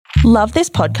Love this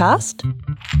podcast?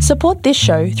 Support this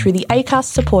show through the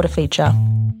Acast supporter feature.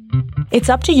 It's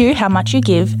up to you how much you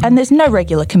give, and there's no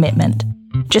regular commitment.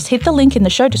 Just hit the link in the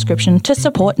show description to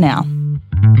support now.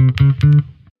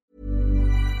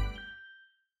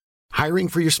 Hiring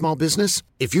for your small business?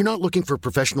 If you're not looking for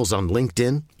professionals on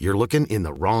LinkedIn, you're looking in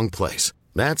the wrong place.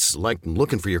 That's like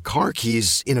looking for your car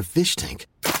keys in a fish tank.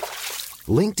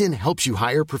 LinkedIn helps you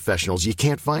hire professionals you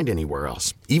can't find anywhere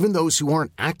else, even those who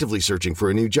aren't actively searching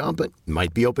for a new job but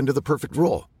might be open to the perfect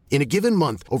role. In a given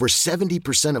month, over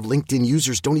 70% of LinkedIn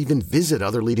users don't even visit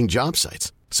other leading job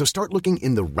sites. So start looking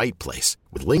in the right place.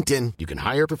 With LinkedIn, you can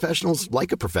hire professionals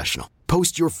like a professional.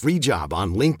 Post your free job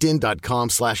on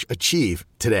linkedin.com/achieve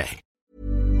today.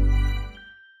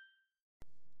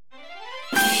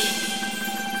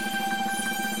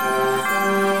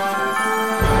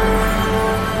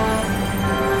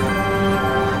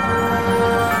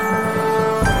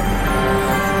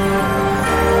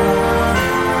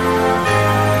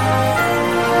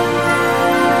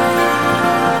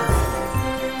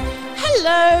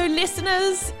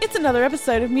 Listeners, it's another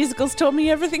episode of Musicals Taught Me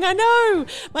Everything I Know.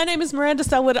 My name is Miranda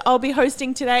Selwood. I'll be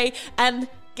hosting today, and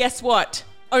guess what?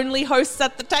 Only hosts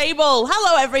at the table.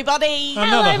 Hello, everybody.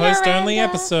 Another Hello, host-only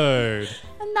Miranda. episode.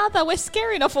 We're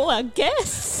scaring off all our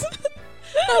guests.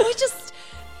 No, we just...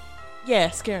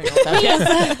 Yeah, scaring off our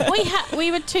guests.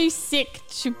 We were too sick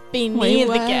to be near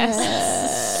the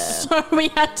guests, so we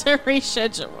had to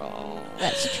reschedule.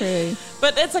 That's true.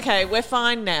 But it's okay. We're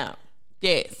fine now.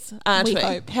 Yes, aren't we? We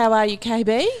hope. How are you,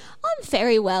 KB? I'm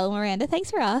very well, Miranda. Thanks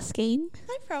for asking.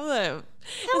 No problem.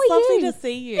 How it's are lovely you? to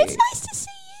see you. It's nice to see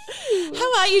you.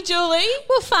 How are you, Julie?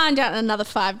 We'll find out in another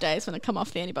 5 days when I come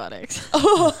off the antibiotics.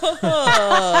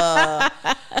 That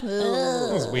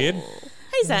was weird.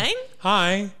 Hey, Zane.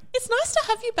 Hi. It's nice to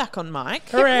have you back on mic.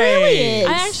 Hooray.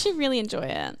 I actually really enjoy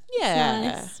it. Yeah.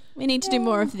 Nice. We need to do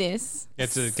more of this.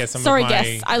 Get to get some Sorry, of my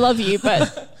guests. I love you,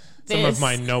 but some of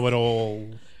my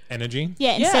know-it-all energy.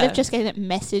 Yeah, instead Yeah. of just getting it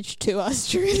messaged to us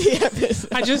during the episode.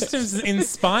 I just am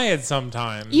inspired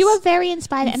sometimes. You are very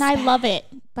inspired, and I love it.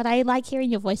 But I like hearing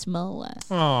your voice more.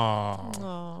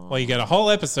 Aww. Well, you get a whole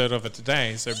episode of it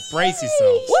today, so brace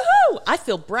yourself. Woohoo! I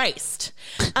feel braced.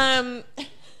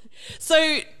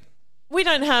 So we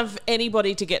don't have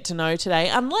anybody to get to know today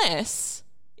unless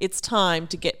it's time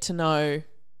to get to know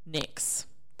Nix.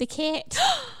 The cat.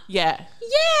 Yeah.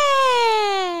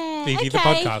 Yeah. Phoebe, the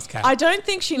okay. podcast cat. I don't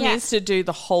think she Yeah. needs to do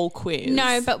the whole quiz.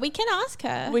 No, but we can ask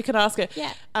her. we could ask her.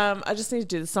 Yeah. I just need to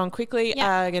do the song quickly.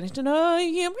 Yeah. Getting to know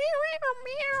you.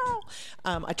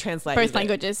 I translated Both it.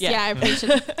 languages. Yeah, I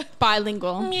appreciate it.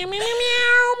 Bilingual. So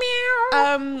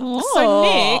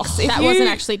Nix, if That you- wasn't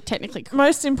actually technically correct.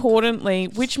 most importantly,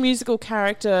 which musical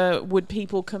character would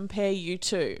people compare you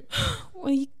to?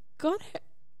 Well, you got it.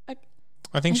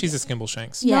 I think she's a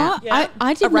Skimbleshanks. Yeah. Yeah.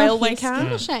 I did A railway not hear car?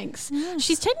 Skimbleshanks.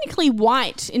 She's technically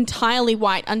white, entirely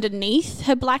white underneath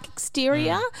her black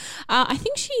exterior. I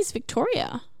think she's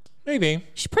Victoria. Maybe.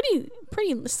 She's pretty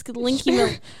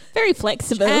slinky, Very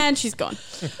flexible. and she's gone.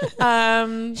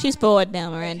 She's bored now,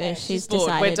 Miranda. She's Bored.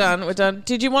 decided. We're done.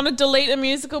 Did you want to delete a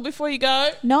musical before you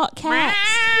go? Not cats.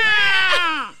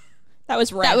 That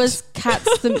was That was Cats,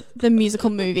 the musical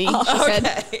movie. She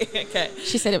said. Okay.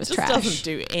 She said it was Just trash. doesn't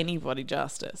do anybody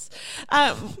justice.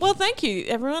 Well, thank you,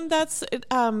 everyone. That's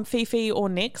Fifi or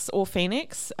Nix or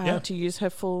Phoenix to use her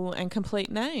full and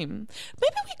complete name.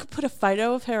 Maybe we could put a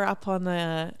photo of her up on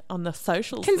the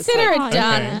socials. this Consider week. it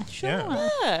done. Okay. Yeah.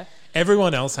 Yeah.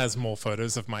 Everyone else has more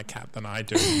photos of my cat than I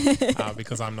do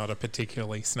because I'm not a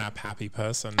particularly snap-happy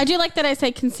person. I do like that I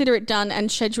say consider it done and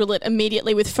schedule it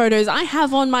immediately with photos I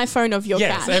have on my phone of your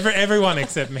Yes, cat. everyone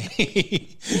except me.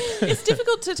 It's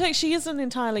difficult to take. She is an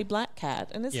entirely black cat,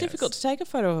 and it's Yes. difficult to take a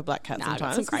photo of a black cat Nah, I got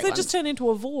sometimes some because great they just turn into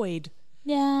a void.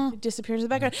 Yeah. Disappear into the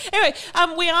background. Anyway,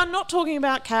 we are not talking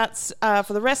about cats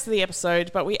for the rest of the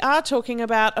episode, but we are talking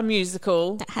about a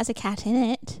musical. That has a cat in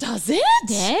it. Does it?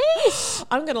 Yes.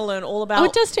 I'm going to learn all about Oh,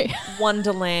 it does too.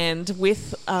 Wonderland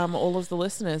with all of the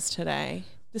listeners today.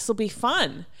 This will be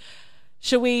fun.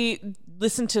 Shall we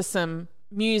listen to some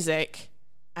music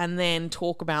and then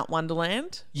talk about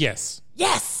Wonderland? Yes.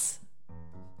 Yes!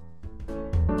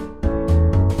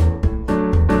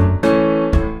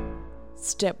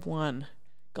 Step one.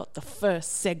 Got the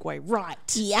first segue right.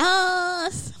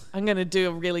 Yes. I'm going to do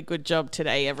a really good job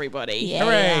today, everybody. Yeah,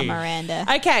 Hooray. Miranda.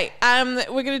 Okay,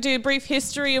 we're going to do a brief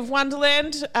history of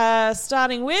Wonderland,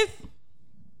 starting with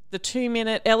the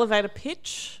 2-minute elevator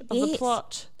pitch of the Yes.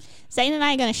 plot. Zane and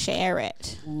I are going to share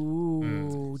it.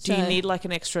 Ooh. Do you So- need like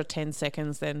an extra 10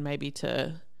 seconds then maybe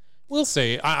to... We'll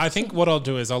see. I think what I'll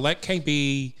do is I'll let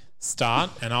KB start,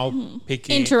 and I'll pick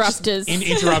Interrupters.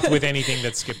 Interrupt with anything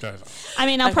that's skipped over. I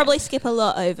mean, I'll probably skip a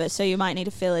lot over, so you might need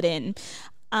to fill it in.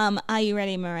 Are you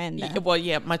ready, Miranda? Well,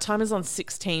 yeah, my time is on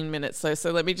 16 minutes, though,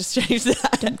 so let me just change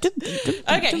that.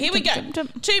 Okay, here we go.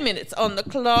 2 minutes on the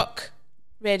clock.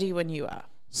 Ready when you are.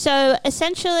 So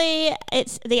essentially,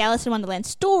 it's the Alice in Wonderland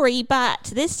story,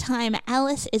 but this time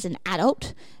Alice is an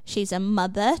adult. She's a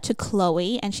mother to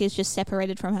Chloe, and she's just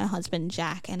separated from her husband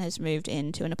Jack and has moved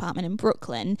into an apartment in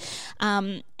Brooklyn.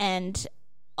 And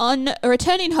on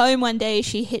returning home one day,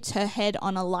 she hits her head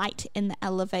on a light in the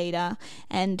elevator,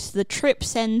 and the trip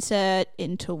sends her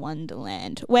into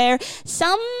Wonderland, where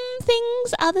some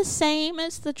things are the same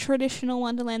as the traditional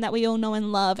Wonderland that we all know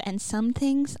and love, and some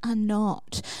things are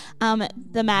not.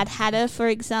 The Mad Hatter, for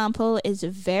example, is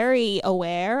very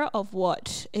aware of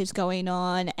what is going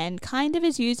on and kind of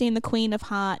is using the Queen of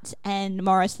Hearts and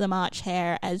Morris the March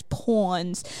Hare as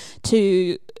pawns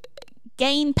to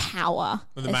gain power.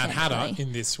 Well, the Mad Hatter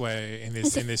in this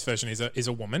version is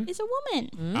a woman. Is a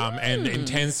woman. And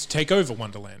intends to take over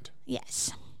Wonderland.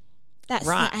 Yes. That's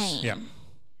Right. the aim. Yeah.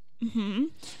 Mm-hmm.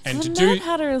 And The to Mad do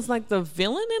Hatter is like the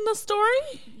villain in the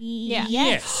story? Yeah.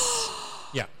 yes.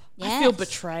 Yeah. I feel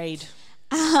betrayed.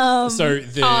 So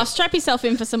the Strap yourself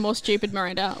in for some more stupid,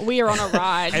 Miranda. We are on a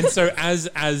ride. and so as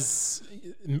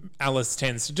Alice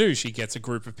tends to do, she gets a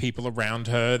group of people around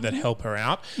her that help her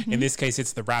out. In this case,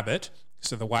 it's the rabbit,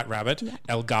 so the white rabbit,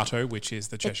 El Gato, which is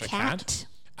the Cheshire Cat,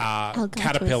 El Gato is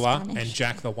Caterpillar, Spanish. and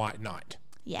Jack the White Knight.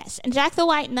 Yes, and Jack the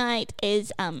White Knight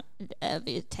is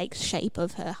it takes shape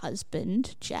of her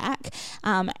husband Jack,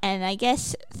 and I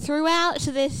guess throughout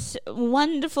this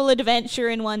wonderful adventure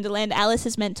in Wonderland, Alice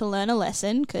is meant to learn a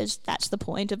lesson because that's the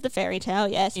point of the fairy tale.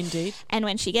 Yes, Indeed. And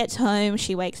when she gets home,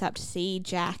 she wakes up to see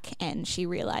Jack, and she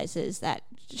realizes that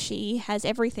she has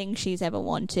everything she's ever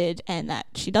wanted, and that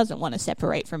she doesn't want to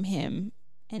separate from him,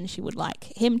 and she would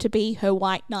like him to be her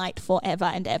White Knight forever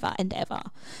and ever and ever.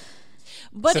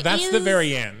 But So that's the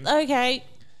very end. Okay.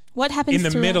 What happens In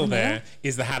the throughout middle there? there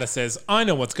is the Hatter says, I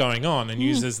know what's going on, and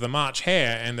uses the March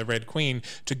Hare and the Red Queen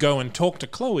to go and talk to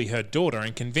Chloe, her daughter,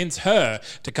 and convince her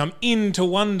to come into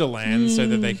Wonderland so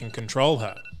that they can control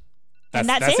her. And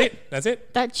that's it? That's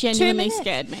it. That genuinely minutes.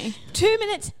 scared me. 2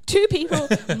 minutes, 2 people,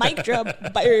 mic drop, boom.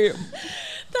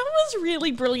 That was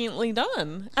really brilliantly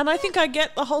done. And I think I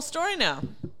get the whole story now.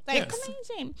 Thanks.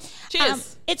 Amazing.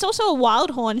 Cheers. It's also a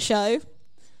Wildhorn show.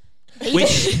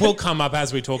 Which will come up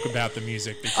as we talk about the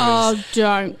music, because Oh,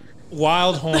 don't.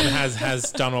 Wildhorn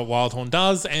has done what Wildhorn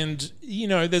does, and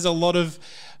there's a lot of,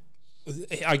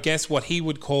 I guess, what he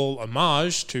would call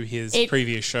homage to his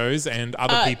previous shows and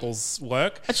other people's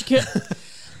work.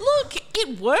 Look,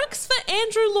 it works for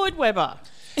Andrew Lloyd Webber.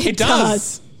 It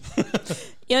does.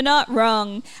 You're not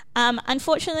wrong.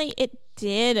 Unfortunately, it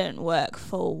didn't work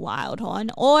for Wildhorn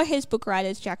or his book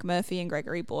writers Jack Murphy and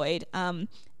Gregory Boyd.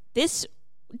 This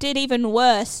did even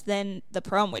worse than The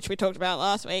Prom, which we talked about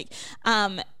last week.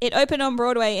 It opened on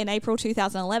Broadway in April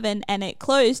 2011, and it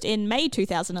closed in May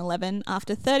 2011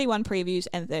 after 31 previews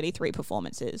and 33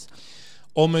 performances.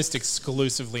 Almost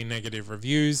exclusively negative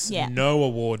reviews. Yeah. No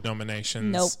award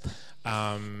nominations. Nope.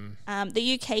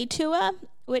 The UK tour,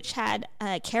 which had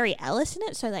Kerry Ellis in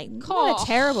it, so not a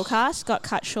terrible cast, got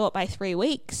cut short by 3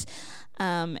 weeks.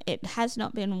 It has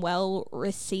not been well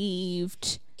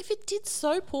received. If it did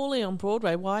so poorly on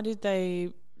Broadway, why did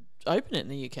they open it in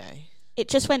the UK? It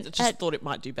just went. I just thought it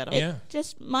might do better. Yeah.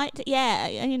 Just might, yeah.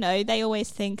 They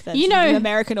always think that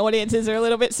American audiences are a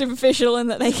little bit superficial and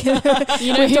that they can.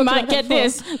 Who might get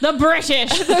this? The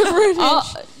British.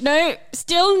 Oh, no,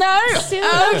 still no.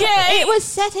 Okay. It was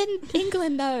set in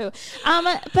England though.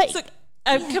 But. So,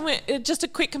 can we just a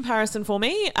quick comparison for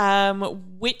me?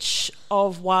 Which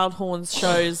of Wildhorn's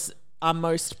shows are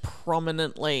most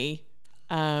prominently?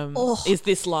 Is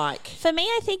this like? For me,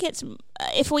 I think it's,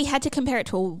 if we had to compare it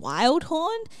to a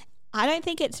Wildhorn, I don't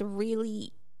think it doesn't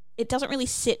really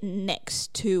sit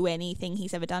next to anything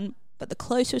he's ever done, but the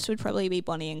closest would probably be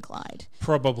Bonnie and Clyde.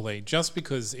 Probably, just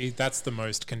because that's the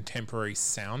most contemporary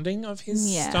sounding of his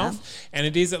Yeah. stuff. And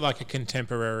it is like a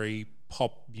contemporary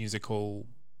pop musical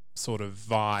sort of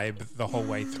vibe the whole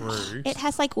way through. It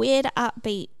has like weird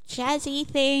upbeat jazzy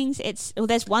things.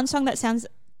 There's one song that sounds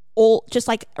all just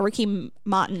like Ricky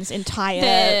Martin's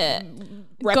entire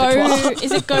repertoire.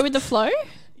 Is it Go With The Flow?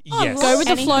 Yes. Go With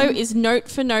The Anything. Flow is note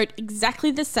for note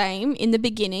exactly the same in the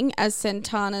beginning as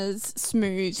Santana's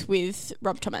Smooth with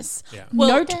Rob Thomas. Yeah.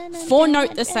 Note for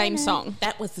note the same song.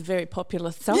 That was a very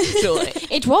popular song, Joy.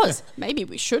 It was. Maybe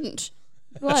we shouldn't.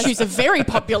 Choose a very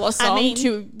popular song mean-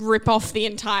 to rip off the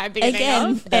entire beginning Again,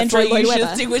 of. That's Andrew what you Lloyd should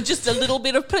Webber. do with just a little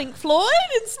bit of Pink Floyd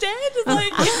instead. It's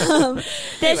like,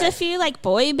 There's a few like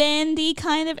boy bandy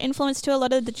kind of influence to a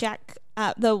lot of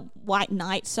the White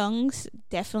Knight songs.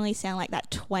 Definitely sound like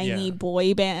that twangy Yeah.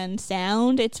 boy band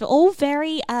sound. It's all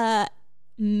very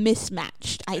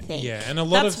mismatched, I think. Yeah, and a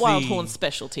lot that's of Wild the Horn's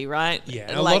specialty, right? yeah,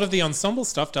 and a Like- lot of the ensemble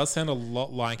stuff does sound a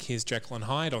lot like his Jekyll and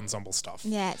Hyde ensemble stuff.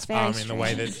 Yeah, it's very in the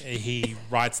way that he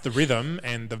writes the rhythm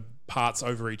and the parts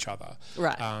over each other.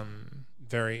 Right.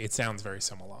 It sounds very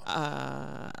similar.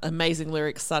 amazing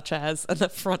lyrics such as, and the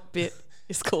front bit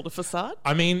is called a facade.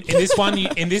 I mean, in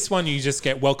this one, you just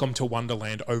get "Welcome to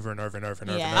Wonderland" over and over and over and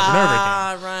over Yeah. and over and over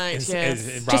Ah, again. right, It's- yes.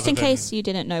 rather Just in than- case you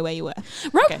didn't know where you were.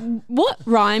 What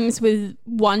rhymes with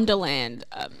Wonderland?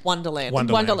 Wonderland.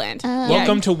 Wonderland.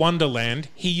 Welcome to Wonderland.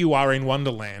 Here you are in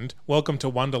Wonderland. Welcome to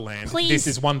Wonderland. Please. This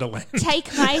is Wonderland.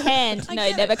 Take my hand. No,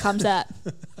 it never comes up.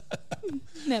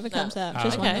 Never comes up.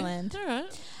 Just Okay. Wonderland. All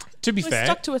right. To be We're fair,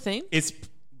 stuck to a theme. it's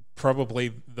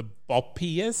probably the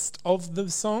boppiest of the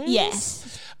songs.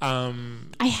 Yes.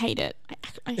 I hate it.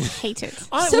 I hate it.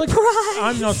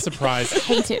 I'm not surprised.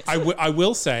 Hate it. I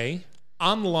will say,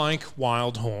 unlike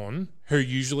Wildhorn, who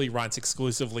usually writes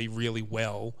exclusively really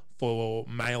well for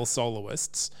male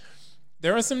soloists,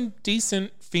 there are some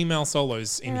decent female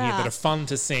solos in here that are fun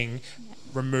to sing,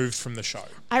 removed from the show.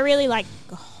 I really like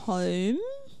Home.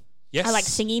 Yes, I like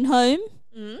singing Home.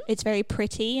 It's very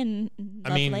pretty and I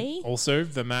lovely. mean, also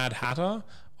the Mad Hatter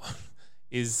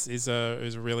is a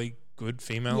really good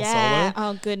female yeah. solo.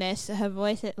 Oh goodness, her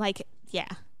voice. Yeah.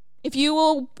 If you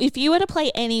were to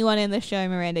play anyone in the show,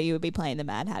 Miranda, you would be playing the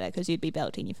Mad Hatter because you'd be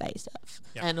belting your face off.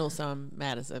 Yeah. And also, I'm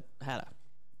mad as a hatter.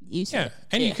 You Yeah, said.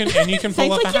 and you can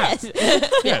pull off a hat.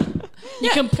 Yeah, You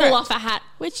can pull off a hat,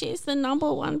 which is the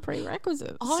number one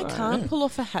prerequisite. I so- can't pull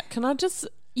off a hat. Can I just...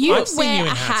 You I've seen wear you in a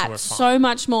hats who hat are fun. so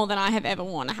much more than I have ever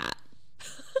worn a hat.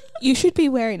 You should be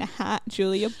wearing a hat,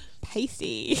 Julia.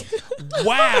 Pasty.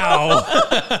 wow.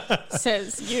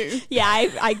 Says you. Yeah,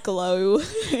 I glow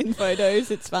in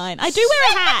photos. It's fine. I do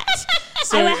wear a hat.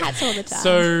 I wear hats all the time.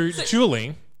 So,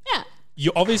 Julie, Yeah.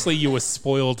 you were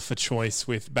spoiled for choice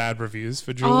with bad reviews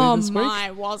for Julie this week. Oh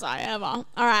my, was I ever? All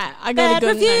right, I got Bad a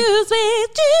good reviews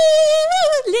with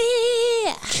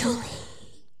Julie.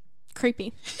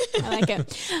 Creepy. I like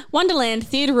it. Wonderland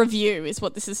Theatre Review is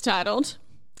what this is titled.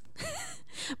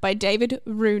 By David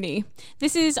Rooney.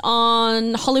 This is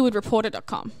on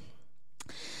HollywoodReporter.com.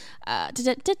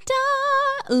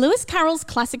 Lewis Carroll's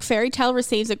classic fairy tale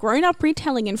receives a grown-up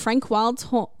retelling in Frank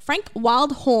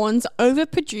Wildhorn's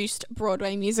overproduced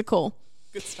Broadway musical.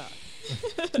 Good start.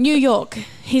 New York.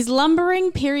 His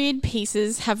lumbering period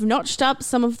pieces have notched up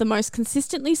some of the most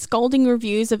consistently scolding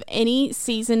reviews of any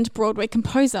seasoned Broadway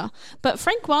composer, but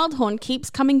Frank Wildhorn keeps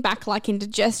coming back like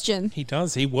indigestion. He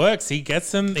does. He works. He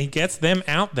gets them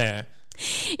out there.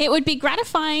 It would be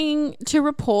gratifying to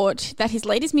report that his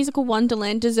latest musical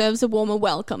Wonderland deserves a warmer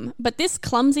welcome, but this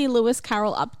clumsy Lewis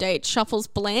Carroll update shuffles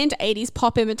bland 80s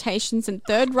pop imitations and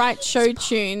third-rate show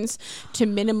tunes to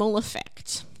minimal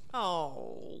effect.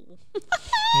 Oh.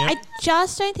 I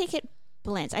just don't think it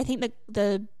blends. I think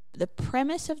the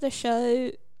premise of the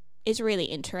show is really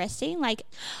interesting. Like,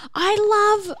 I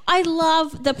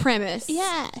love the premise.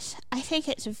 yes, I think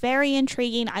it's very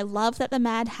intriguing. I love that the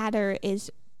Mad Hatter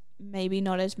is maybe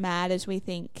not as mad as we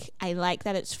think. I like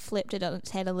that it's flipped it on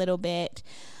its head a little bit.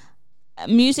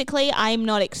 Musically, I'm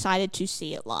not excited to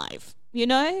see it live. You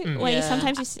know, where you Yeah.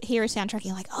 sometimes you hear a soundtrack,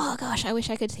 you're like, oh gosh, I wish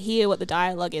I could hear what the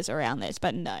dialogue is around this,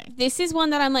 but no. This is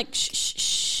one that I'm like, shh, shh,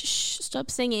 shh, shh, stop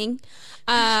singing.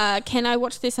 Can I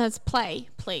watch this as play,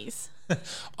 please?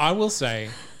 I will say,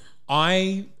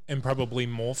 I am probably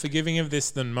more forgiving of this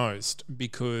than most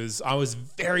because I was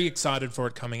very excited for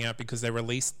it coming out because they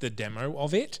released the demo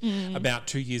of it about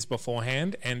 2 years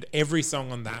beforehand, and every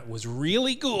song on that was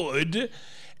really good.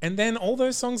 And then all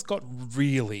those songs got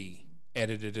really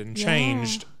edited and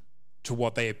changed to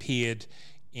what they appeared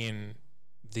in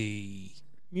the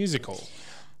musical.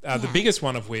 The biggest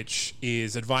one of which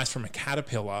is Advice from a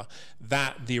Caterpillar.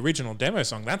 That the original demo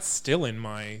song, that's still in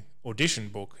my audition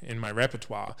book, in my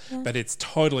repertoire, but it's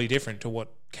totally different to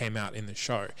what came out in the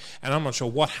show. And I'm not sure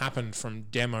what happened from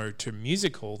demo to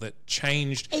musical that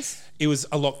changed. It was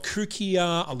a lot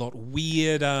kookier, a lot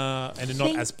weirder, and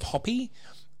not as poppy.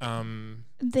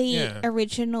 The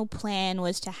original plan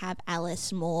was to have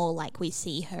Alice more like we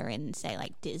see her in, say,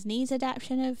 like Disney's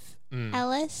adaptation of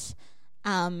Alice.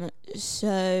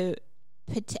 So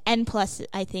and plus,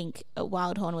 I think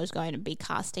Wildhorn was going to be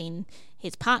casting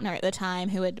his partner at the time,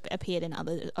 who had appeared in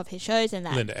other of his shows, and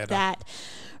that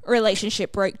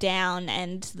relationship broke down,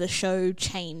 and the show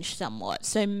changed somewhat.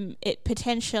 So it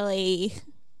potentially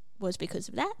was because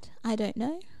of that. I don't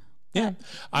know. Yeah,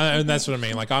 and that's what I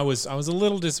mean. Like I was a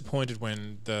little disappointed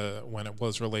when it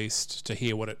was released to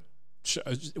hear what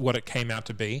it came out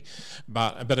to be,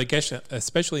 but I guess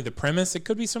especially the premise, it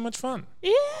could be so much fun.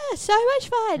 Yeah, so much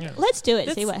fun. Yeah. Let's do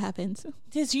it. See what happens.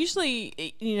 There's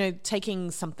usually,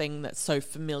 taking something that's so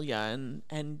familiar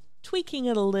and tweaking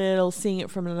it a little, seeing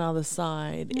it from another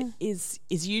side is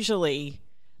usually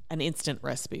an instant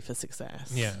recipe for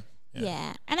success.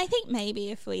 Yeah, and I think maybe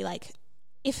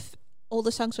if all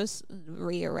the songs was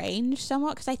rearranged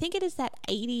somewhat, because I think it is that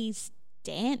 80s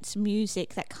dance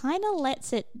music that kind of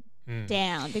lets it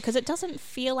down, because it doesn't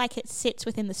feel like it sits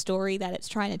within the story that it's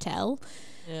trying to tell.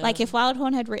 Yeah. Like if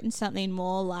Wildhorn had written something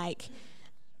more like,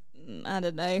 I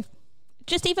don't know,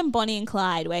 just even Bonnie and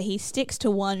Clyde, where he sticks to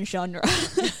one genre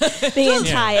the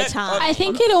entire time. I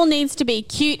think it all needs to be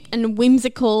cute and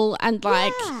whimsical and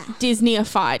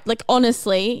Disneyified. Like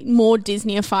honestly, more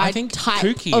Disneyified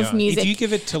type of music. If you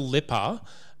give it to Lipper,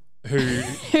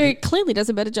 who clearly does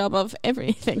a better job of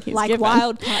everything he's like given.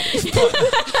 Wild Party.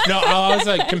 No, I was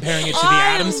comparing it to the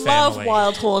Addams Family. I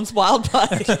love Wildhorn's Wild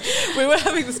Party. We were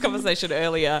having this conversation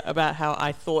earlier about how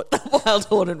I thought that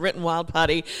Wildhorn had written Wild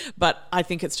Party, but I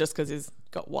think it's just because he's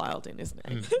got wild in his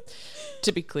name.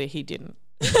 To be clear, he didn't.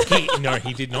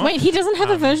 He did not. Wait, he doesn't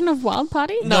have a version of Wild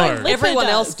Party? No, everyone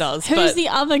else does. Who's the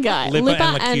other guy? Lipper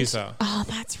and Lacusa. Oh,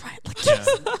 that's right.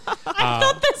 Lacusa. I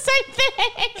thought the same thing.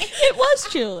 It was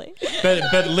Julie.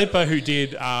 But Lipper, who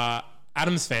did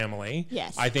Addams Family,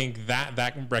 yes, I think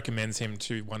that recommends him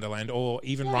to Wonderland, or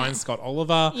even Ryan Scott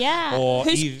Oliver. Yeah, or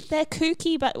they're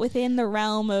kooky, but within the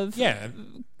realm of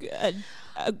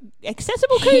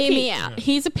accessible kooky. Hear me out.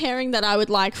 Here's a pairing that I would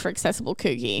like for accessible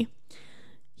kooky.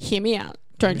 Hear me out.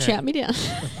 Don't shout me down.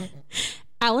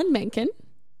 Alan Menken.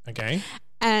 Okay.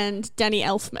 And Danny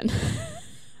Elfman.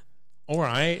 All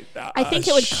right. I think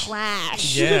it would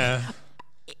clash. Yeah.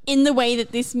 In the way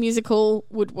that this musical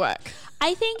would work.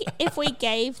 I think if we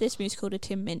gave this musical to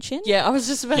Tim Minchin, I was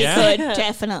just about to it say could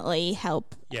definitely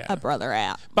help a brother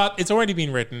out. But it's already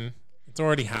been written. It's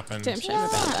already happened. Damn shame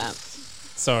about that.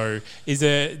 So,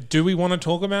 do we want to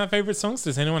talk about favourite songs?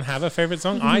 Does anyone have a favourite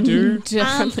song? I do.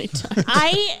 Definitely don't.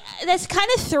 There's kind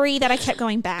of three that I kept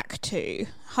going back to.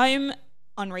 Home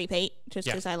on repeat, just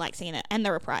because I like singing it, and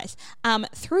the reprise.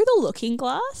 Through the Looking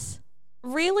Glass.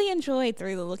 Really enjoyed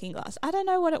Through the Looking Glass. I don't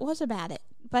know what it was about it,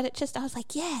 but I was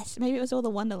like, yes, maybe it was all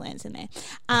the Wonderlands in there.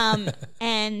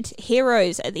 And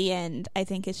Heroes at the end, I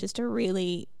think is just a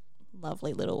really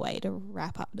lovely little way to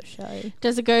wrap up the show.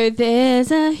 Does it go, there's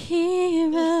a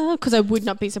hero? Because I would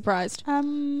not be surprised.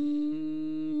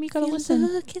 You gotta listen.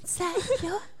 Look inside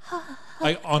your heart.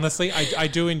 I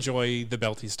do enjoy the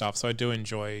belty stuff, so I do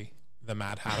enjoy the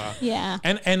Mad Hatter. Yeah.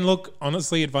 And look,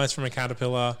 honestly, Advice from a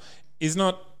Caterpillar is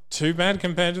not too bad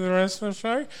compared to the rest of the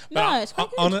show. But no, it's quite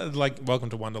good. Welcome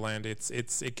to Wonderland. It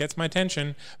gets my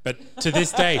attention. But to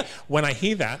this day, when I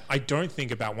hear that, I don't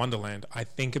think about Wonderland. I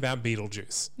think about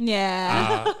Beetlejuice.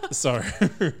 Yeah. So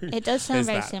it does sound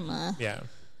very similar. Yeah.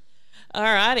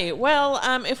 Alrighty. Well,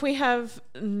 if we have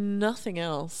nothing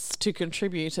else to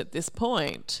contribute at this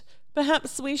point,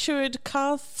 perhaps we should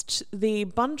cast the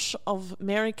bunch of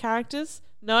Mary characters.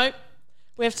 No.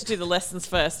 We have to do the lessons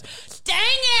first. Dang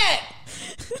it!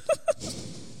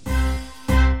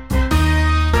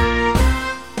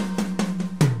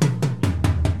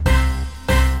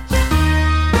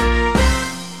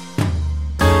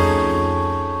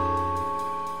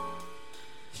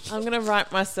 I'm going to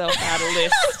write myself out a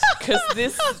list because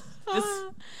this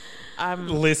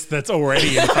list that's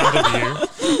already in front of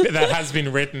you that has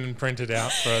been written and printed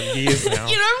out for years now.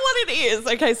 You know what it is?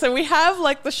 Okay, so we have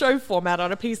the show format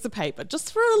on a piece of paper,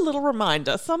 just for a little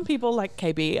reminder. Some people like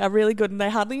KB are really good and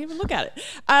they hardly even look at it.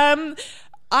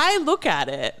 I look at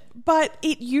it, but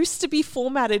it used to be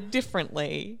formatted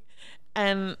differently.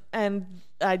 And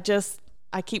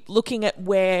I keep looking at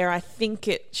where I think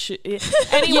it should.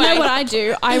 Anyway, you know what I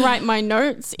do? I write my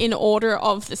notes in order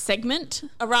of the segment.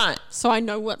 All right. So I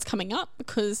know what's coming up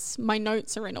because my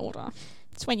notes are in order.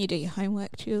 It's when you do your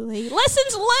homework, Julie.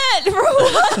 Lessons learned.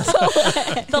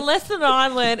 The lesson I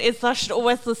learned is I should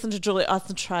always listen to Julie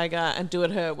Eisentrager and do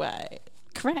it her way.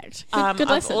 Correct. Good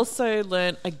lesson. I've also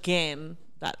learned again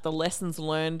that the lessons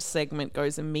learned segment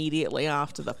goes immediately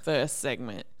after the first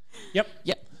segment. Yep.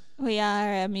 We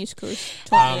are musicals.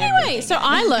 Anyway, so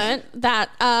I learned that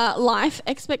life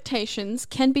expectations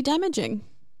can be damaging.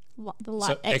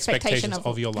 So expectations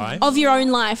of your life? Of your own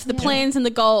life, the plans and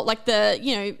the goal, like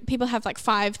people have like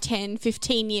 5, 10,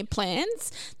 15-year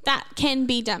plans. That can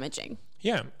be damaging.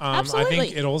 Yeah. Absolutely. I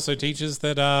think it also teaches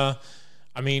that,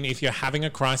 if you're having a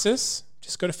crisis,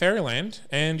 just go to Fairyland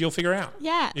and you'll figure out.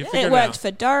 Yeah. You'll figure It it worked out.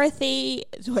 for Dorothy.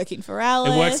 It's working for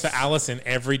Alice. It works for Alice in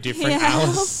every different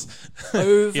Alice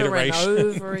Over iteration. and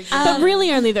over again. But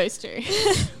really only those two.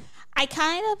 I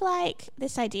kind of like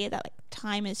this idea that like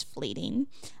time is fleeting,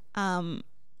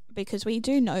 because we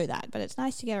do know that, but it's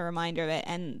nice to get a reminder of it,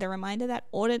 and the reminder that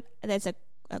there's a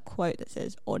quote that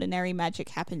says ordinary magic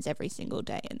happens every single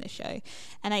day in the show,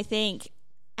 and I think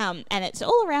and it's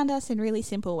all around us in really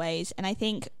simple ways, and I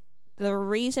think the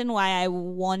reason why I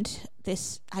wanted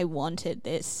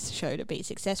this show to be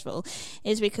successful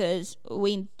is because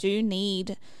we do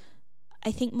need,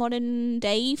 I think, modern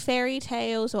day fairy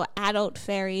tales or adult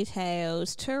fairy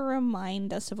tales to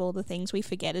remind us of all the things we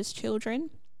forget as children.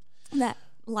 That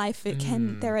life,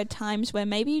 there are times where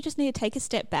maybe you just need to take a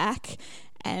step back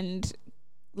and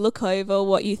look over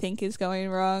what you think is going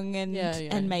wrong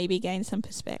and maybe gain some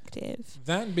perspective.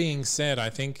 That being said, I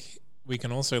think we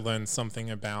can also learn something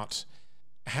about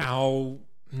how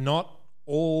not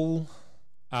all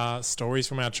stories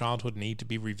from our childhood need to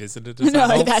be revisited as adults.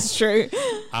 No, that's true.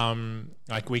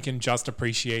 Like we can just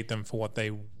appreciate them for what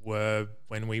they were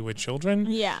when we were children.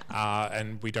 Yeah.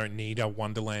 And we don't need a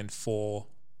Wonderland for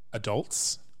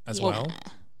adults as well.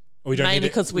 We Mainly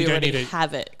because we already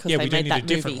have it, because they we don't made need a that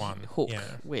different movie one. Hook Yeah.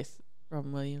 with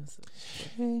Robin Williams.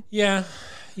 Yeah,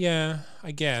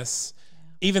 I guess.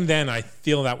 Even then, I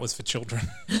feel that was for children.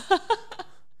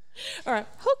 All right.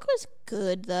 Hook was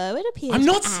good though. It appeals I'm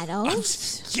not. to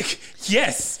adults.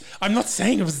 Yes, I'm not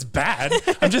saying it was bad.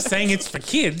 I'm just saying it's for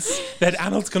kids that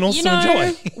adults can also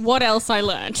enjoy. What else I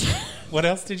learned? What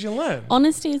else did you learn?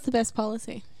 Honesty is the best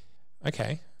policy.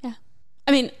 Okay. Yeah.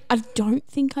 I mean, I don't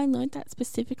think I learned that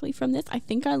specifically from this. I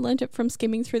think I learned it from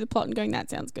skimming through the plot and going, that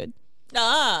sounds good.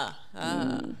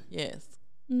 Yes.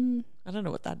 I don't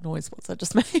know what that noise was I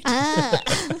just made.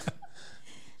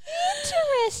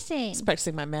 Interesting. It's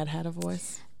practicing my Mad Hatter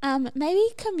voice. Maybe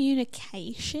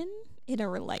communication in a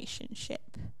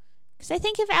relationship. Because I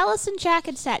think if Alice and Jack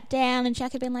had sat down and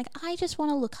Jack had been like, I just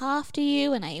want to look after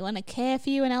you and I want to care for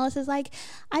you, and Alice is like,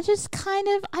 I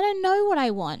don't know what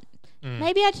I want.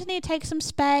 Maybe I just need to take some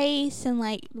space and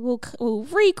like we'll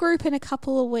regroup in a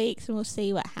couple of weeks and we'll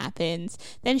see what happens.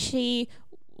 Then she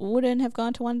wouldn't have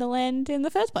gone to Wonderland in the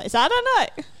first place. I don't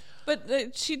know.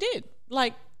 But she did.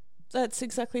 Like, that's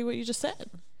exactly what you just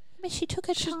said. But she took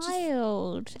a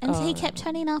child and he kept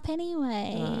turning up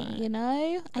anyway, you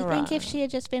know? I think if she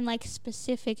had just been like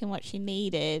specific in what she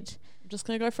needed. I'm just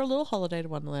going to go for a little holiday to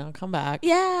Wonderland. I'll come back.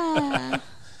 Yeah.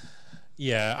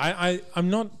 Yeah,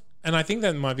 I'm not... And I think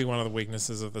that might be one of the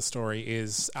weaknesses of the story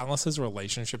is Alice's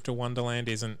relationship to Wonderland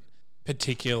isn't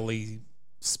particularly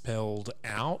spelled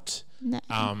out. No.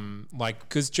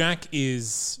 Because Jack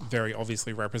is very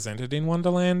obviously represented in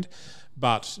Wonderland,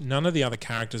 but none of the other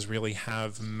characters really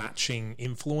have matching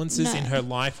influences in her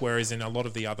life, whereas in a lot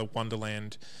of the other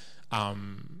Wonderland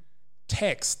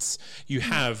texts, you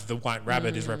have the White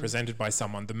Rabbit is represented by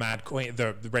someone, the Mad Queen,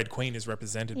 the Red Queen is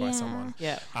represented by someone.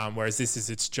 Yeah. Whereas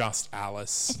it's just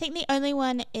Alice. I think the only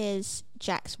one is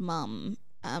Jack's mum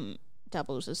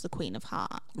doubles as the Queen of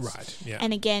Hearts. Right, yeah.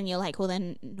 And again, you're like, well,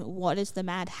 then what is the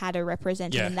Mad Hatter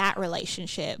representing in that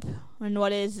relationship? And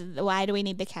why do we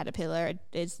need the caterpillar?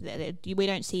 We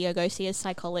don't see her go see a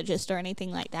psychologist or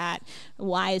anything like that.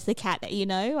 Why is the cat that,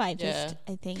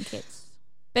 I think it's...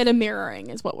 Better mirroring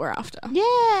is what we're after.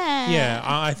 Yeah. Yeah,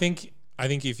 I think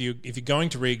if you're going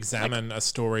to re-examine a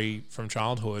story from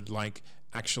childhood, like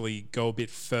actually go a bit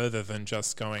further than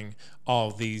just going,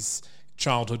 oh, these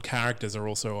childhood characters are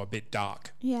also a bit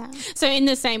dark. Yeah. So in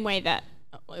the same way that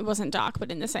it wasn't dark,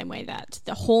 but in the same way that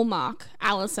the Hallmark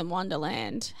Alice in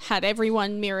Wonderland had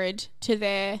everyone mirrored to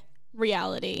their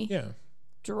reality. Yeah.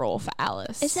 Draw for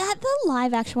Alice. Is that the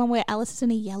live action one where Alice is in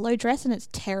a yellow dress and it's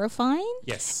terrifying?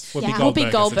 Yes.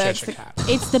 Whoopi Goldberg's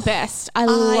it's the best. I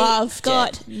loved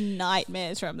got it.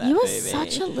 nightmares from that You were movie.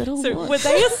 such a little So witch. were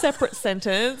they a separate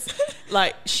sentence?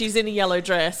 Like, she's in a yellow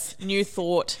dress, new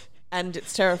thought, and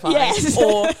it's terrifying. Yes.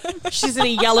 Or she's in a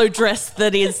yellow dress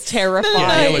that is terrifying.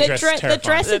 Yeah, yellow the, dress dre- is the terrifying.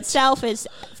 dress itself is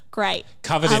great.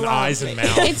 Covered in eyes and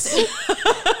mouths. It's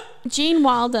Gene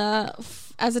Wilder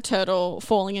as a turtle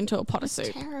falling into a pot of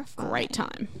soup. Terrifying. Great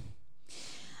time.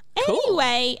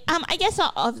 Anyway, I guess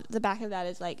off the back of that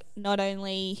is like not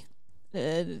only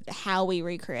how we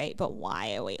recreate, but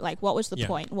why are we what was the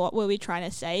point? What were we trying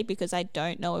to say? Because I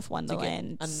don't know if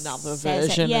Wonderland another says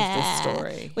version it. of this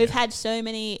story. We've had so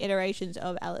many iterations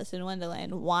of Alice in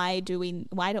Wonderland. Why do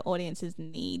audiences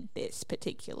need this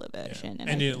particular version?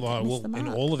 And in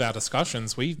all of our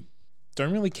discussions, we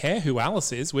don't really care who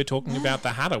Alice is. We're talking about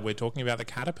the Hatter. We're talking about the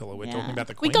Caterpillar. We're talking about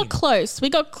the Queen. We got close. We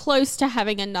got close to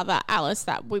having another Alice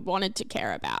that we wanted to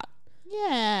care about.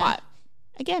 Yeah. But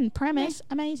again, premise,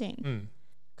 amazing.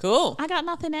 Cool. I got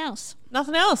nothing else.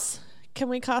 Nothing else. Can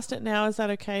we cast it now? Is that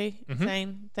okay,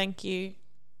 Zane? Thank you.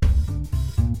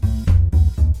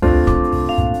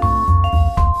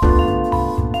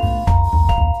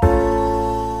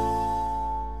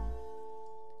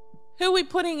 Who are we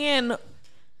putting in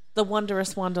the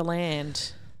Wondrous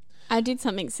Wonderland? I did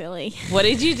something silly. What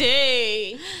did you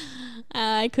do?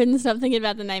 I couldn't stop thinking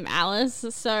about the name Alice,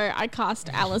 so I cast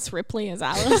Alice Ripley as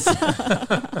Alice. I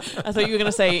thought you were going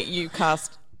to say you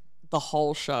cast the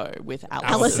whole show with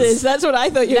Alice's. That's what I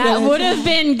thought you were That going to would have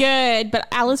been good, but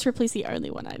Alice Ripley's the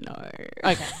only one I know.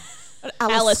 Okay.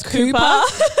 Alice Cooper.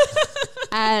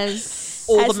 As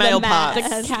all the male parts.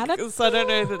 The caterpillar. So I don't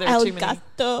know that there are El too many.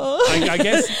 Gato. I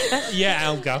guess,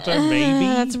 El Gato, maybe.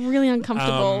 That's really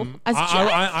uncomfortable. As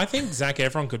Jack. I think Zac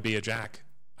Efron could be a Jack.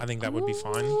 I think that would be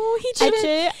fine. Oh, he did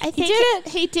it. I think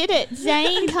he did it.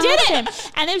 Zane cast him.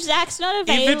 And if Zach's not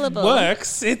available, If it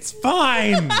works, it's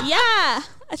fine. yeah,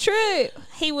 true.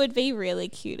 He would be really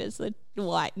cute as the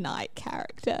White Knight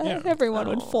character. Yeah. Everyone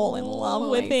would fall in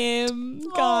love with him,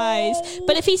 guys.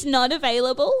 But if he's not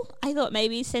available, I thought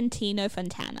maybe Santino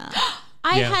Fontana.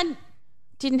 I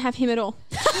didn't have him at all.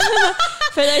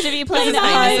 For those of you playing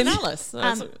at home, Alice.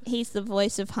 he's the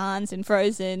voice of Hans in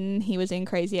Frozen. He was in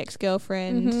Crazy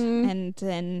Ex-Girlfriend and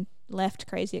then left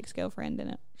Crazy Ex-Girlfriend in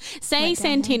it. Say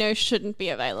Santino shouldn't be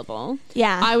available.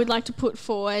 Yeah. I would like to put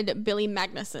forward Billy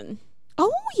Magnuson.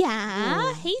 Oh,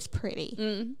 yeah. He's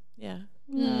pretty. Yeah.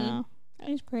 Yeah.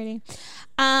 He's pretty.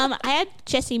 I had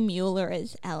Jessie Mueller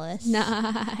as Alice.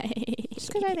 Nice.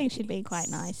 Just because I think she'd be quite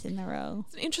nice in the role.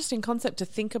 It's an interesting concept to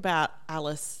think about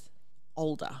Alice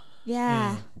older.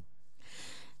 Yeah.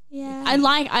 Yeah. I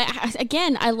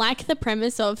like the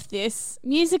premise of this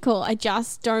musical. I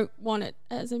just don't want it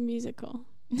as a musical.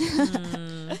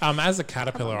 As a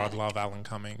caterpillar, I'd love Alan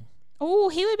Cumming. Oh,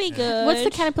 he would be good. What's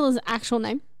the caterpillar's actual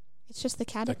name? It's just the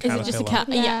caterpillar. The Is it just a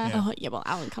caterpillar. cat? Yeah. Oh, yeah. Well,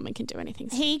 Alan Cumming can do anything.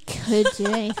 He could do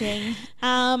anything.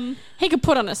 He could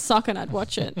put on a sock and I'd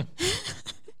watch it.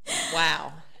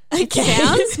 Wow. It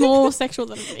sounds more sexual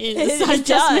than it is. It I just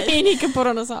does. mean he can put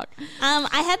on a sock.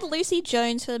 I had Lucy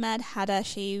Jones for the Mad Hatter.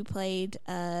 She played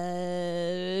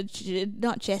not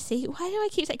Jessie. Why do I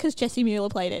keep saying? Because Jessie Mueller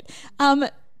played it.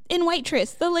 In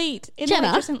Waitress, the lead. In Jenna.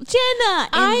 Waitress in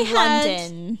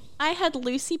London. I had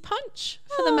Lucy Punch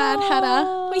for the Mad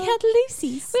Hatter. We had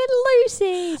Lucy's. We had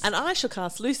Lucy's. And I shall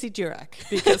cast Lucy Durack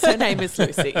because her name is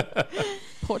Lucy.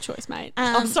 Poor choice, mate.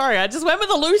 I'm sorry, I just went with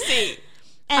a Lucy.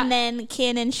 And then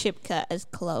Kiernan Shipka as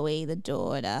Chloe, the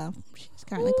daughter. She's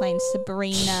currently playing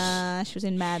Sabrina. She was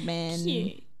in Mad Men.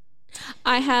 Cute.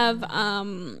 I have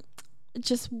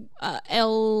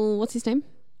what's his name?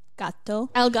 Gato.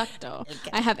 El Gato.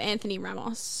 I have Anthony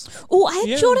Ramos. Oh, I had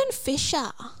Yeah. Jordan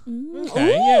Fisher.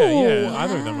 Okay, yeah.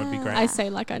 Either of them would be great. I say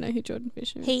like I know who Jordan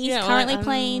Fisher is. He's currently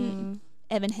playing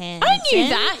Evan Hansen. I knew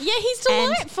that. Yeah, he's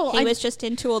And delightful. he was just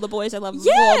in To All the Boys I Love.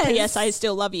 Yes. Or P.S. I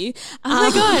Still Love You. Oh my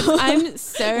god, I'm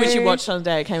so. Which you watched on the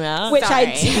day it came out. Which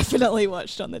I Sorry. definitely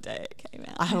watched on the day it came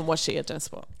out. I haven't watched it yet, don't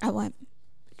spoil. I won't.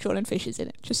 Jordan Fisher's in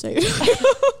it, just so you know.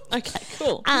 Okay,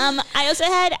 cool. I also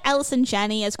had Alison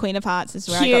Janney as Queen of Hearts, is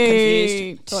where I got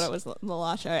confused. Thought it was the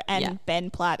last show. And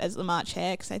Ben Platt as the March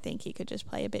Hare, because I think he could just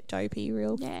play a bit dopey,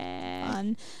 real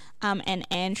fun. And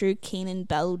Andrew Keenan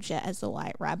Belger as the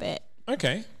White Rabbit.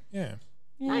 Okay, yeah.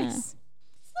 Nice.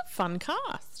 It's a fun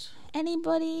cast.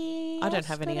 Anybody? I don't else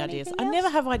have got any ideas. anything I else? never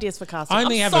have ideas for casting. I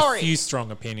only I'm have sorry. a few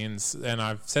strong opinions, and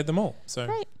I've said them all. So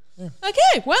Great.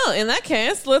 Okay, well, in that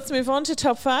case, let's move on to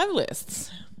top 5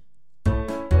 lists.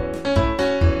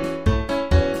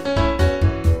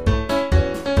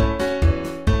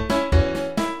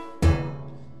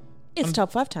 It's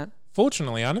top 5 time.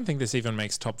 Fortunately, I don't think this even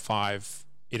makes top 5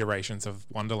 iterations of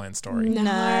Wonderland Story.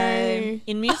 No.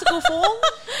 In musical form?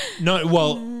 No,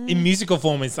 well, in musical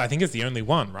form, I think it's the only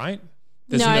one, right?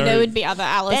 There's No, there would be other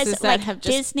Alice's There's, that like, have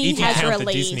just Disney If you has count the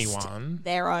released Disney one.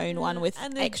 their own one with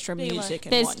And there'd extra be, like, music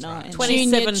and there's whatnot. and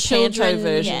 27 junior Panto children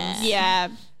versions. Yeah.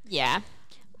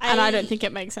 And I don't think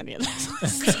it makes any of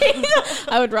those.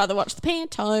 I would rather watch the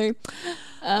Panto.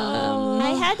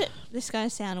 I had this going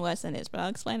to sound worse than it is, but I'll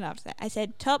explain it after that. I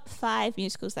said top 5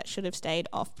 musicals that should have stayed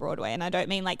off Broadway, and I don't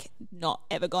mean like not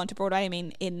ever gone to Broadway. I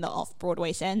mean in the off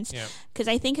Broadway sense, because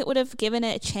I think it would have given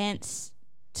it a chance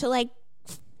to like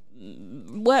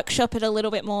workshop it a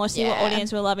little bit more, see what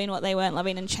audience were loving, what they weren't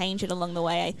loving, and change it along the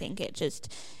way. I think it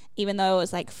just, even though it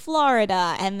was like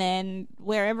Florida and then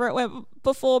wherever it went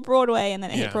before Broadway and then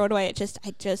it hit Broadway, I just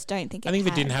don't think I think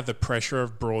if it didn't have the pressure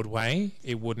of Broadway,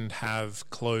 it wouldn't have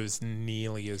closed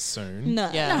nearly as soon.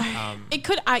 No. It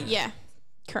could.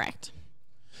 Correct.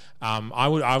 I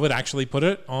would actually put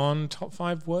it on top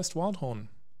 5 worst Wildhorn.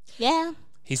 Yeah.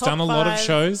 He's done a lot of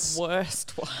shows.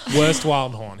 Worst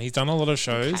Wildhorn. He's done a lot of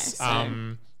shows. Okay,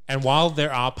 so and while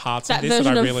there are parts of this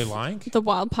that I really like, the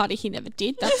Wild Party he never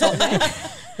did, that's on there.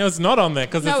 no, it's not on there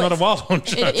because it's not a Wildhorn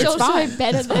show. It's also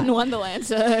better than Wonderland,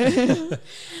 so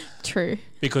True.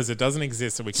 Because it doesn't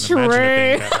exist, so we can imagine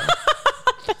it being better.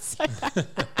 That's so bad.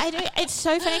 It's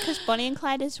so funny because Bonnie and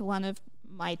Clyde is one of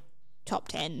my top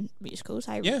 10 musicals.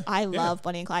 I love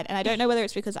Bonnie and Clyde, and I don't know whether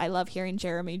it's because I love hearing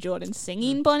Jeremy Jordan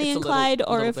singing Bonnie and Clyde,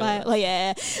 or if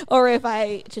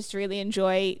I just really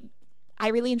enjoy. I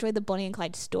really enjoy the Bonnie and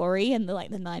Clyde story and the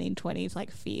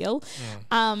 1920s feel.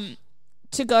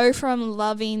 To go from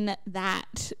loving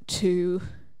that to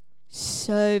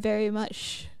so very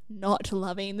much not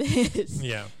loving this.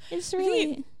 Yeah, it's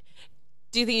really.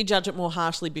 Do you think you judge it more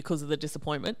harshly because of the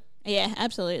disappointment? Yeah,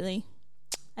 absolutely.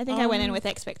 I think I went in with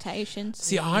expectations.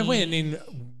 See, I went in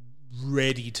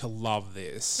ready to love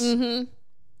this, and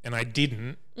I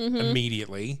didn't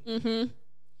immediately.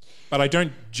 But I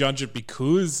don't judge it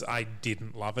because I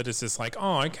didn't love it. It's just like,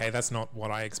 oh, okay, that's not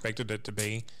what I expected it to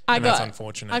be, and that's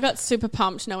unfortunate. I got super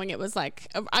pumped knowing it was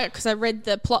because I read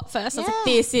the plot first. I was like,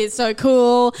 this is so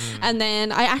cool. And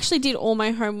then I actually did all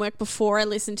my homework before I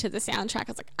listened to the soundtrack.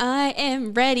 I was like, I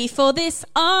am ready for this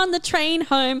on the train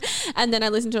home. And then I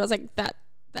listened to it. I was like,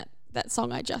 that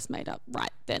song I just made up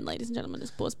right then, ladies and gentlemen,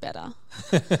 was better.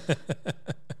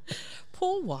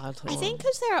 Poor Wildhorn. I think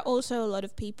because there are also a lot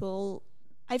of people.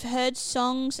 I've heard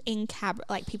songs in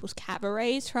people's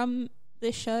cabarets from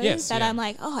this show I'm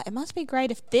like, oh, it must be great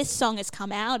if this song has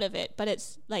come out of it, but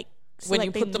it's like when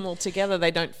you put them all together, they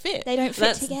don't fit. They don't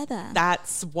fit together.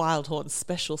 That's Wildhorn's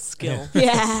special skill.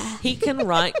 Yeah. He can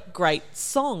write great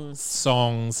songs.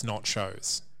 Songs, not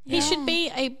shows. He should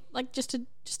be just a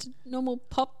normal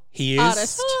pop He is.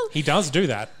 artist. He does do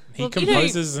that. He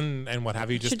composes and what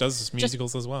have you, just does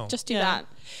musicals as well. Just do that.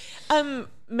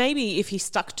 Maybe if he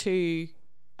stuck to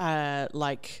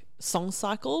song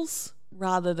cycles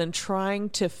rather than trying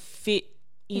to fit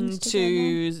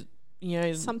into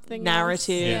Something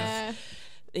narrative, else.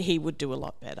 he would do a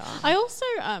lot better. I also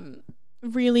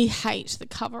really hate the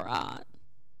cover art.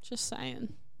 Just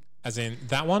saying. As in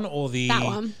that one or the That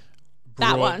one.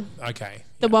 That one. Okay.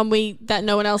 The one that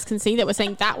no one else can see that we're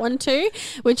saying that one too,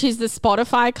 which is the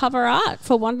Spotify cover art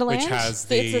for Wonderland. Which has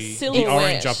It's a the silhouette.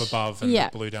 orange up above and the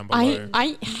blue down below.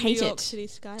 I hate it. City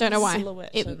sky. Don't know why.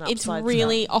 Silhouette and It's upside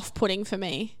really off-putting for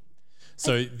me.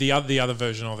 So the other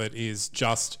version of it is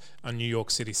just a New York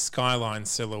City skyline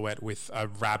silhouette with a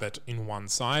rabbit in one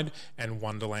side and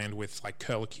Wonderland with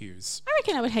curlicues. I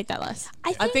reckon I would hate that less.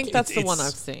 I think that's the It's- one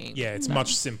I've seen. Yeah, it's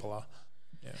much simpler.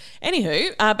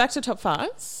 Anywho, back to top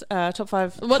 5s. Top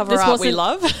 5 What, cover this art we wasn't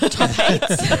love. Top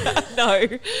 8s. No.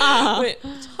 We're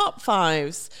top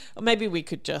 5s. Or maybe we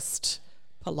could just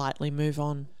politely move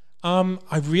on.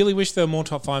 I really wish there were more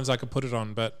top 5s I could put it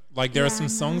on, but there are some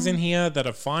songs in here that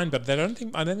are fine, but I don't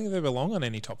think they belong on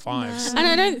any top 5s. And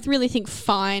I don't really think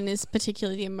fine is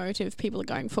particularly the emotive people are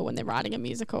going for when they're writing a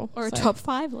musical. Or a top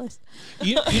 5 list.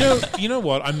 You know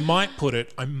what? I might put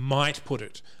it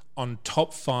on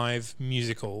top 5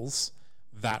 musicals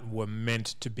that were meant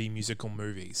to be musical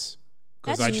movies.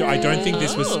 Because I don't think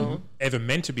this was ever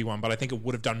meant to be one, but I think it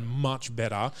would have done much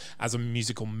better as a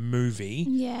musical movie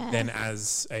than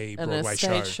as a Broadway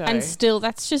show. And still,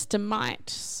 that's just a might.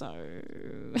 So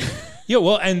Yeah,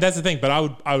 well, and that's the thing. But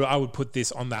I would put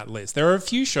this on that list. There are a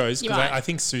few shows because I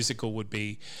think Seussical would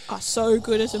be so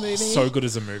good as a movie. So good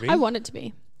as a movie. I want it to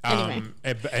be. Anyway.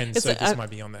 And so this might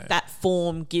be on there. That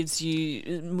form gives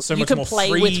you So you much can more play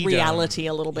freedom. with reality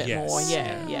a little bit Yes. more.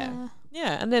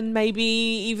 Yeah, and then maybe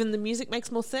even the music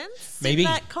makes more sense Maybe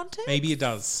in that context. Maybe it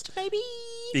does. Maybe.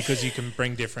 Because you can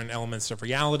bring different elements of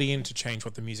reality in to change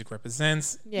what the music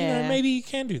represents. Yeah. Maybe you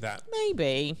can do that.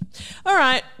 Maybe. All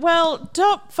right. Well,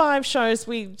 top 5 shows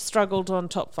we struggled on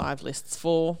top 5 lists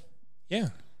for. Yeah.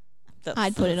 That's,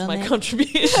 I'd put it on my there.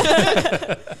 contribution.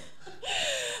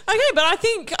 but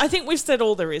I think we've said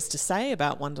all there is to say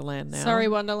about Wonderland now. Sorry,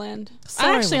 Wonderland.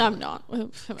 Sorry, I'm not. How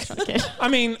much I care. I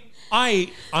mean,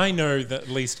 I know that at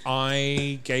least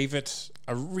I gave it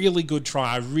a really good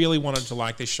try. I really wanted to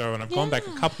like this show, and I've gone back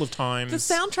a couple of times. The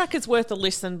soundtrack is worth a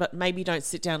listen, but maybe don't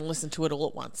sit down and listen to it all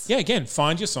at once. Yeah, again,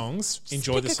 find your songs,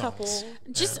 enjoy the pick a songs.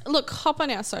 couple. Just look, hop on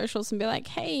our socials and be like,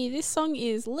 hey, this song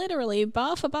is literally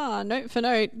bar for bar, note for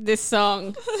note, this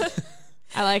song.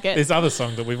 I like it. This other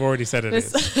song that we've already said it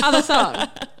is. Other song.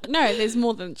 No, there's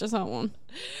more than just that one.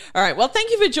 All right. Well,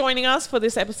 thank you for joining us for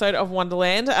this episode of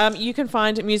Wonderland. You can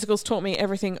find Musicals Taught Me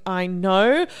Everything I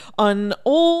Know on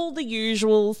all the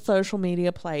usual social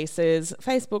media places,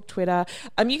 Facebook, Twitter.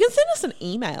 You can send us an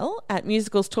email at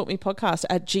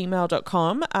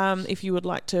musicalstaughtmepodcast@gmail.com if you would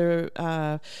like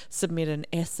to submit an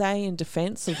essay in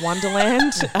defense of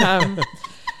Wonderland.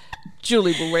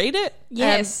 Julie will read it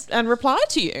and reply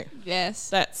to you. Yes.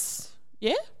 That's,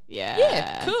 yeah? Yeah.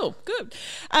 Yeah, cool, good.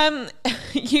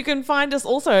 You can find us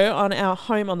also on our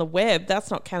home on the web, That's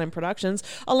Not Canon Productions,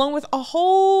 along with a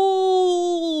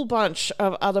whole bunch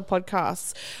of other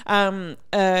podcasts.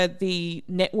 The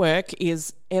network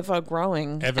is ever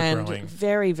growing and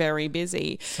very, very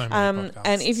busy. So many podcasts.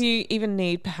 And if you even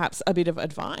need perhaps a bit of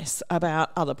advice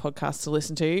about other podcasts to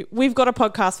listen to, we've got a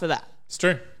podcast for that. It's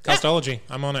true. Castology.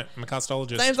 I'm on it. I'm a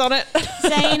castologist. Name's on it.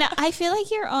 Zane, I feel like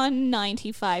you're on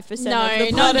 95% of the not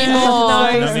podcast.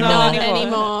 anymore. No, Not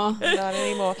anymore. Not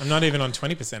anymore. I'm not even on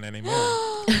 20% anymore.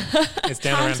 It's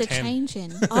down Times around are 10.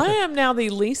 changing. I am now the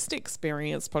least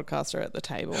experienced podcaster at the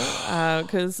table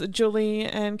because Julie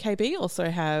and KB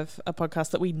also have a podcast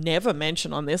that we never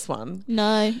mention on this one.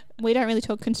 No, we don't really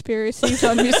talk conspiracies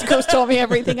on Musicals Taught Me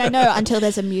Everything I Know until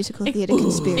there's a musical theatre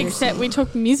conspiracy. Except we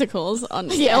talk musicals on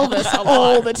Elvis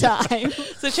all the time.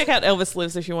 So check out Elvis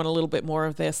Lives if you want a little bit more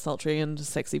of their sultry and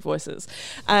sexy voices.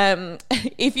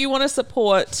 If you want to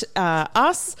support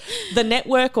us, the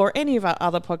network, or any of our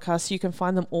other podcasts, you can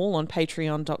find them all on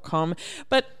patreon.com.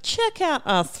 But check out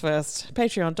us first.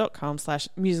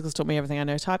 Patreon.com/Musicals Taught Me Everything I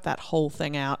Know. Type that whole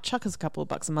thing out. Chuck us a couple of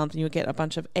bucks a month and you'll get a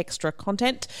bunch of extra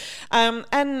content.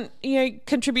 And,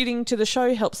 contributing to the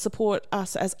show helps support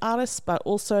us as artists, but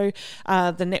also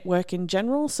the network in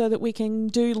general, so that we can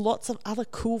do lots of other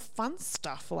cool, fun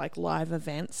stuff like live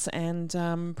events and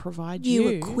provide New you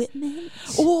equipment.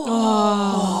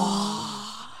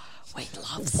 We'd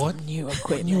love some new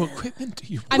equipment. New equipment do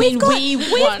you want? I mean,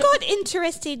 We've got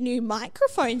interesting new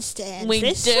microphone stands. We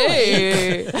this do.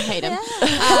 week. I hate him.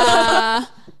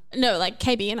 No, like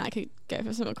KB and I could go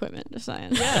for some equipment, just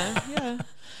saying. Yeah.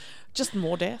 Just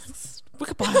more desks. We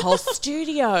could buy a whole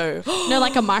studio. No,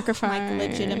 like a microphone.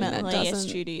 Like legitimately that a doesn't-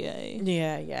 studio.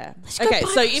 Yeah. go Okay, buy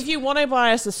so us- if you want to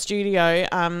buy us a studio,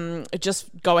 just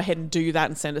go ahead and do that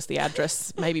and send us the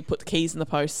address. Maybe put the keys in the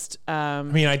post. I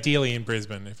mean, ideally in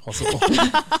Brisbane, if possible.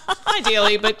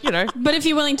 Ideally, but But if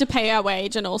you're willing to pay our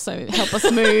wage and also help us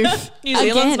move, New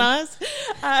Zealand's again.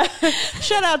 nice.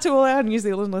 Shout out to all our New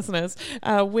Zealand listeners.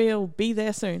 We'll be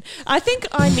there soon. I think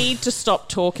I need to stop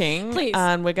talking. Please.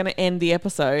 And we're going to end the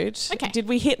episode. Okay. Did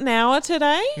we hit an hour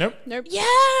today? Nope. Nope.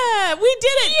 Yeah, we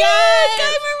did it.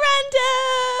 Go Miranda.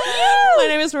 My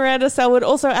name is Miranda Selwood.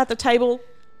 Also at the table,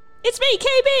 it's me,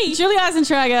 KB. Julie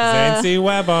Eisentrager. Zancy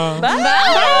Weber.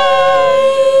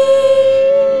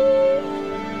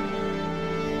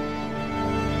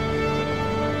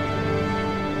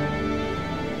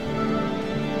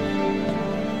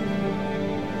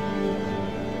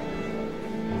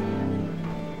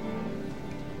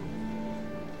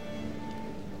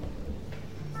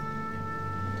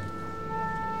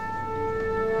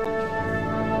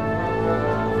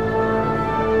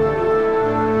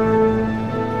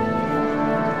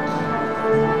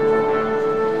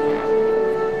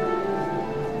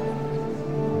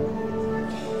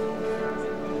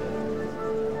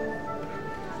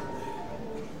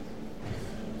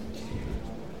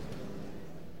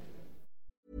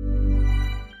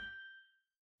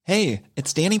 Hey,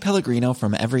 it's Danny Pellegrino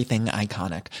from Everything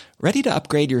Iconic. Ready to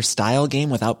upgrade your style game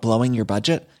without blowing your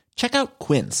budget? Check out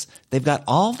Quince. They've got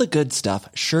all the good stuff,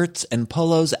 shirts and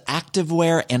polos,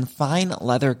 activewear, and fine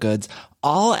leather goods,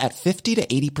 all at 50 to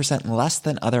 80% less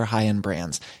than other high-end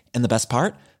brands. And the best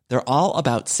part? They're all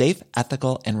about safe,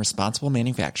 ethical, and responsible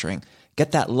manufacturing.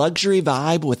 Get that luxury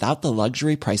vibe without the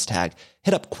luxury price tag.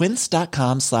 Hit up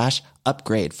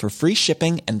quince.com/upgrade for free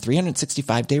shipping and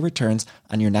 365-day returns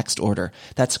on your next order.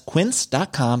 That's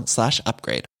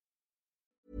quince.com/upgrade.